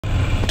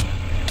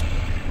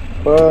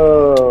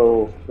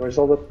Whoa! Where's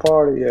all the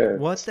party at?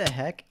 What the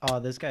heck? Oh,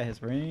 this guy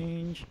has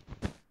range.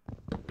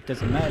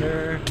 Doesn't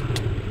matter.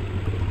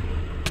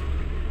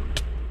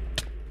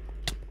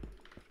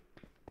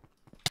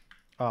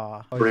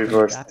 Oh,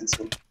 Reverse.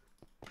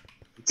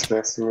 It's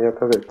messing me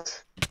up a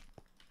bit.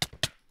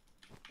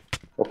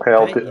 Okay,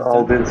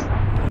 I'll build.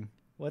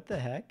 What the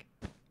heck?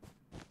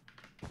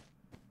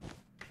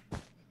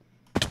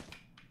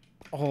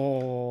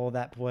 Oh,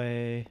 that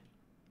play.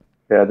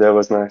 Yeah, that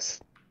was nice.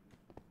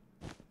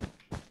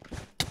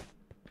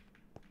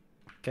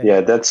 Okay.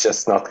 Yeah, that's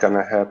just not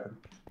gonna happen.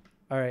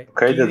 All right.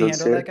 Okay, do you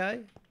handle that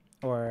guy?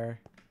 Or?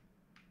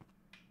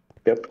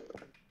 Yep.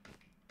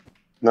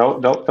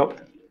 No.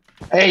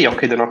 Hey,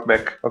 okay, the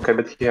knockback. Okay,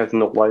 but he has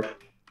no life.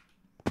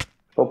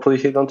 Hopefully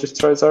he don't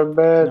destroy our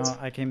bed. No,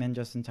 I came in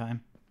just in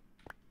time.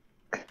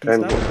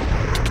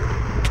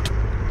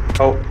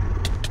 Oh.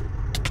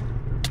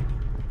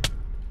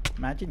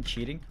 Imagine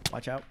cheating.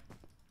 Watch out.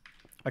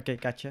 Okay,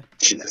 gotcha.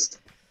 Jesus.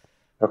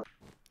 Okay.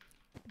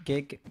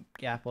 Gig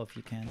apple if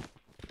you can.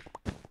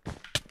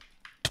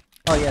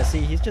 Oh yeah, see,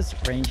 he's just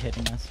range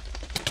hitting us.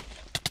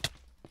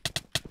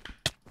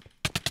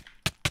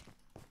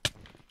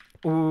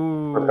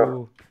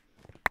 Ooh.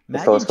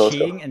 Imagine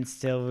cheating and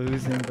still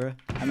losing, bro.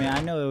 I mean, I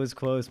know it was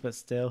close, but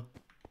still.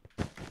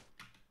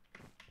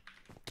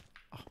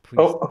 Oh, please.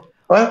 Oh,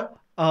 what?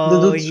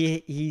 Oh,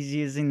 he's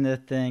using the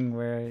thing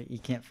where you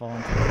can't fall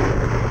into it.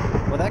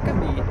 Well, that could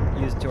be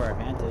used to our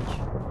advantage.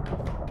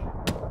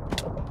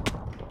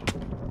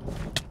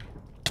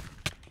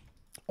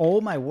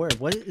 Oh my word,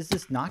 what is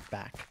this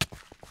knockback?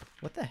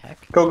 What the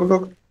heck?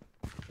 Go.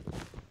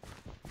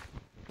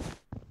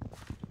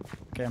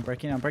 Okay, I'm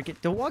breaking.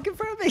 Don't walk in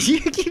front of me. You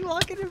keep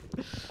walking in.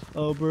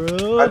 Oh,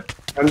 bro.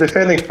 I'm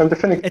defending.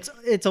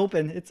 It's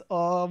open. It's,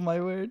 oh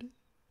my word.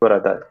 But I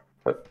died.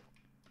 What?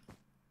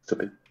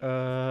 Stupid.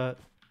 The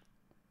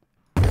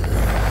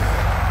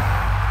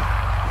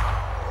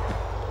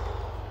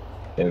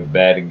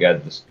bad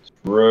got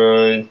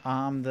destroyed.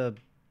 I'm the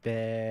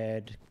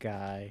bad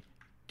guy.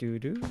 Do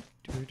do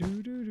do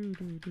do do do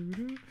do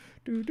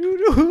do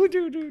do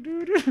do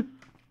do do.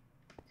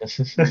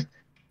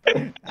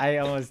 I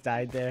almost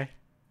died there.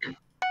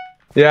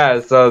 Yeah, I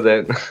saw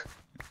that.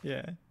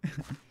 Yeah.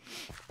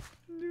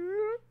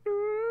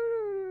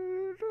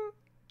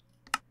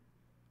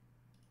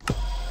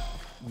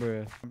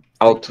 Bruh.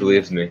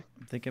 Outlives me.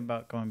 I'm thinking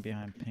about going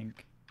behind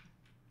pink.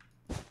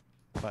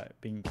 But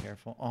being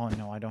careful. Oh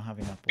no, I don't have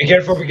enough. Be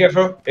careful, be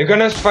careful. You're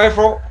gonna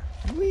firefall.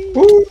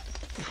 Woo!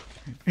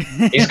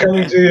 He's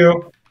coming to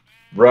you.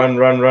 Run.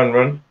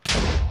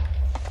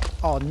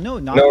 Oh no,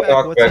 knockback.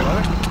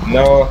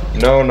 No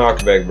knockback. No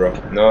knockback, bro.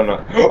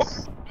 No.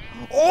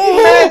 Oh!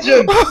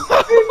 Imagine!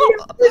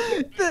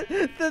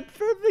 the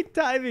perfect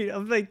timing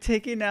of like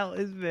taking out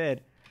his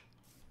bed.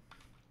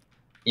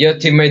 Your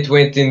teammate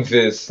went in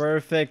this.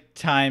 Perfect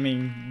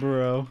timing,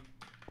 bro.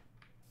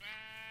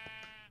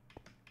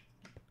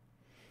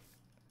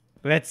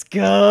 Let's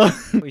go.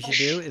 What we should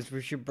do is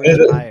we should bring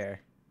it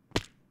higher.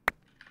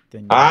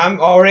 I'm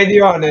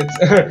already on it.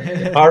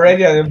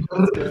 Already on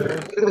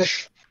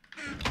it.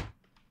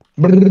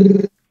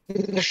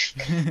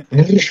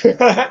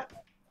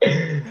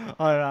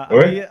 Oh no,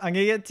 I'm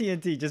gonna get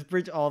TNT. Just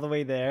bridge all the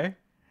way there,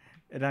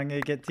 and I'm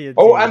gonna get TNT.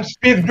 Oh, I'm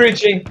speed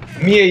bridging.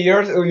 Mia,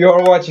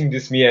 you're watching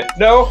this, Mia.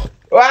 No.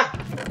 Ah!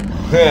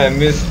 I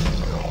missed.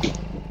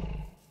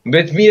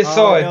 But Mia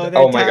saw it.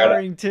 No, Oh my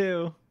god.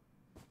 Too.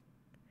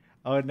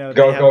 Oh no.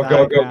 Go.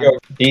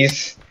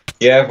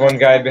 You have one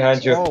guy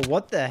behind you. Oh,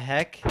 what the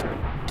heck?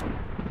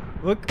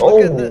 Look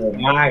oh at the.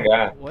 My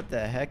god. What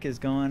the heck is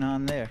going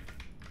on there?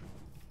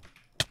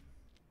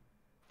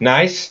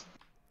 Nice.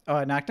 Oh,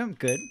 I knocked him.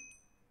 Good.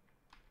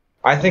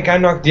 I think I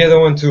knocked the other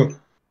one too.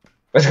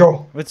 Let's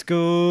go. Let's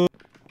go.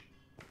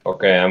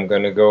 Okay, I'm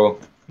gonna go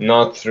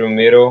not through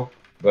middle,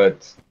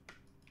 but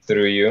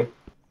through you.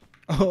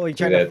 Oh, he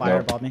tried to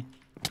fireball me.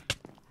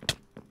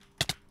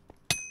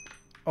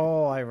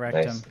 Oh, I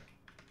wrecked him.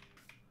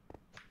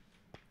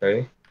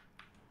 Okay.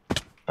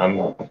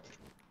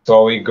 So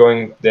are we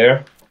going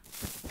there?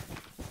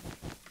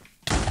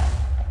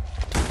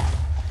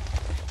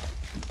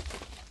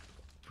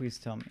 Please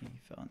tell me he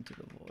fell into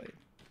the void.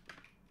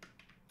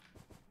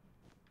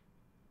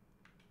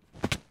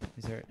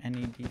 Is there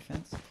any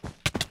defense?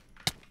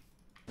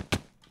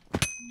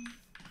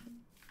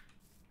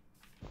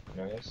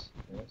 Yes.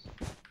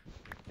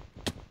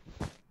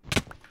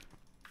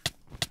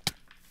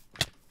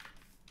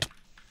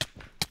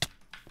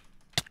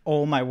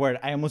 Oh my word,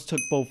 I almost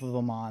took both of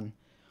them on.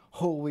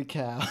 Holy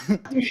cow.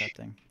 That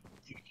thing.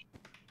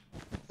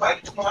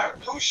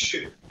 Oh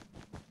shit.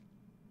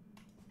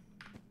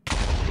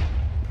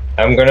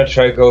 I'm gonna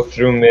try go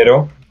through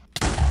middle.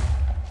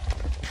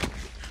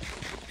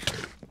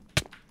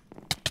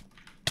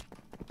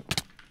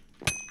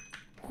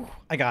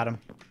 I got him.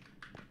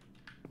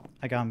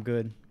 I got him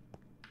good.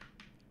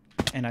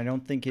 And I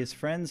don't think his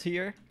friend's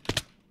here.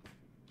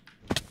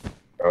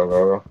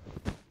 Go.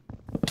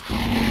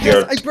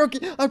 Yes, I broke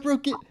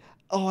it!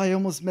 Oh, I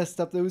almost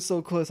messed up. That was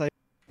so close.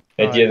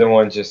 Hey, And the other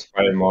one just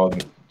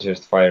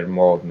fire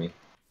mauled me.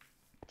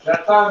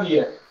 Já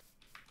sabia.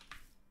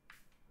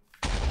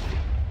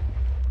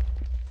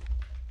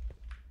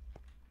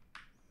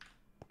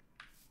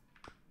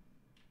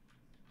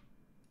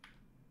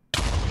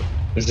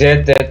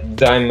 That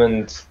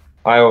Diamond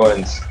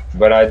Island,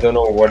 but I don't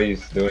know what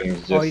he's doing.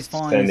 He's just He's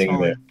falling. standing He's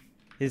there. falling.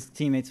 His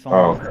teammate's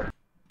falling. Oh,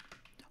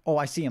 Oh,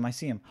 I see him. I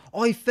see him.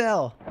 Oh, he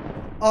fell.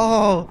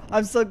 Oh,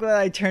 I'm so glad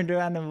I turned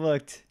around and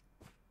looked.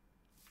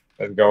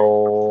 let's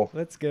go.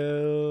 Let's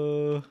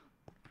go.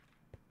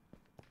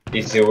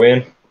 Easy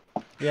win.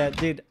 Yeah,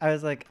 dude, I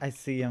was like, I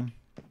see him.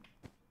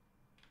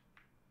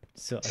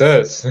 Sus.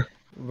 Sus.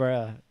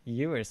 Bruh,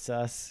 you were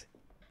sus.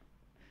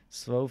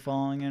 Slow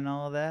falling and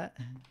all that.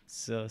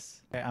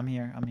 Sus. Okay, I'm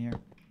here. I'm here.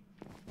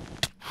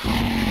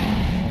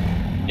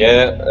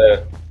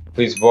 Yeah,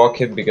 please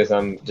walk it because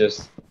I'm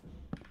just.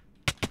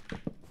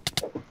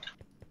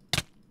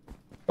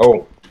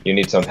 Oh, you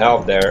need some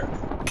help there.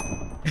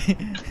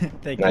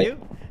 Thank Nice.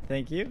 you.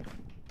 Thank you.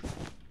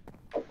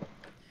 All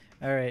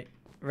right,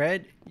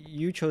 Red,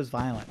 you chose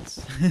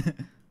violence.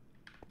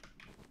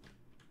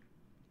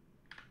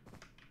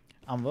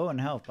 I'm low in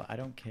health, but I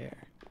don't care.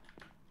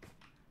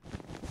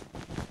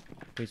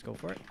 Please go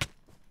for it.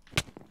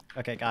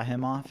 Okay, got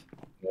him off.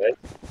 Right.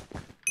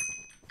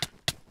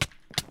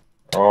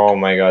 Oh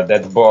my god,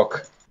 that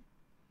bug.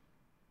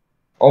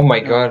 Oh my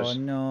gosh.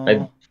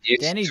 No.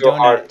 It's Danny too Donut.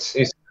 hard.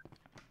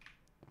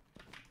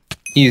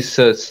 He's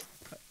sus.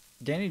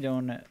 Danny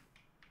Donut.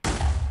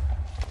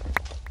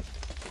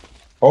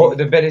 Oh,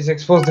 the bed is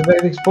exposed. The bed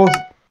is exposed.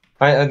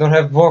 I don't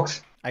have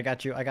box. I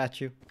got you. I got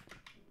you.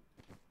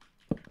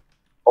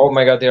 Oh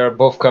my god, they are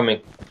both coming.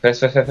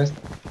 Fast, fast, fast, fast.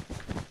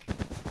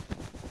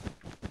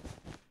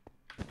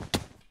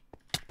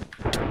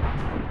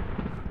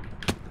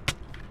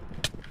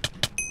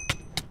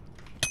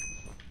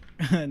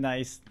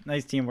 Nice.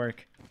 Nice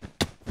teamwork.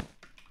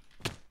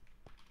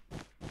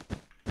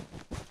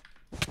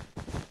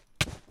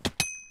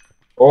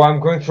 Oh, I'm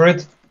going for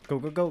it. Go,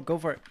 go, go. Go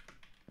for it.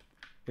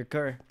 You're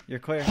clear. You're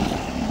clear.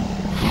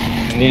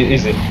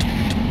 Easy.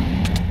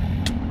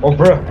 Oh,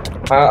 bro.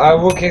 I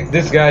look at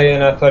this guy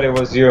and I thought it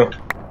was you.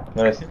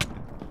 Nice.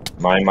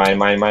 Mine.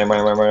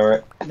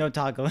 No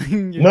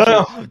toggling. You're No.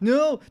 chill.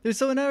 No! There's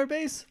someone at our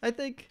base, I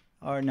think.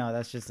 Or no,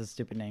 that's just a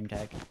stupid name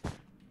tag.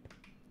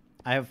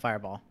 I have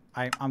Fireball.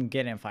 I'm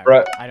getting Fireball.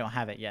 Right. I don't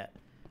have it yet.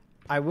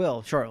 I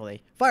will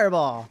shortly.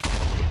 Fireball!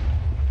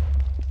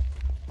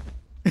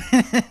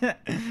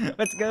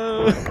 Let's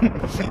go!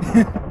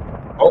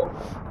 Oh,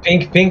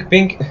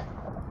 pink.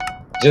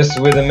 Just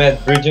with a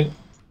mad bridging.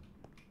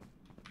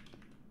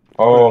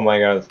 Oh my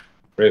god.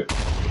 Rip.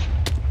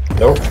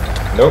 Nope.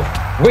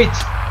 Wait!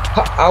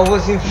 I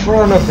was in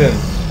front of him.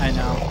 I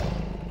know.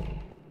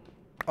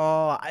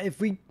 Oh, if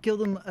we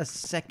killed him a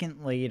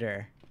second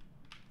later.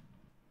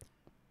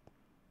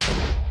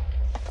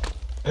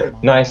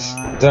 Nice.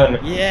 Done.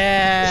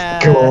 Yeah!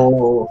 Let's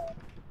go.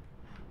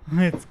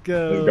 Let's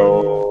go. Let's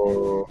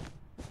go.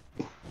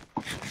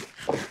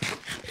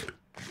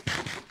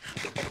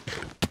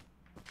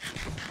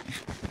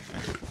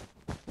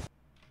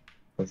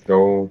 Let's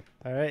go.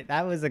 Alright,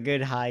 that was a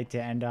good high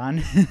to end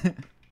on.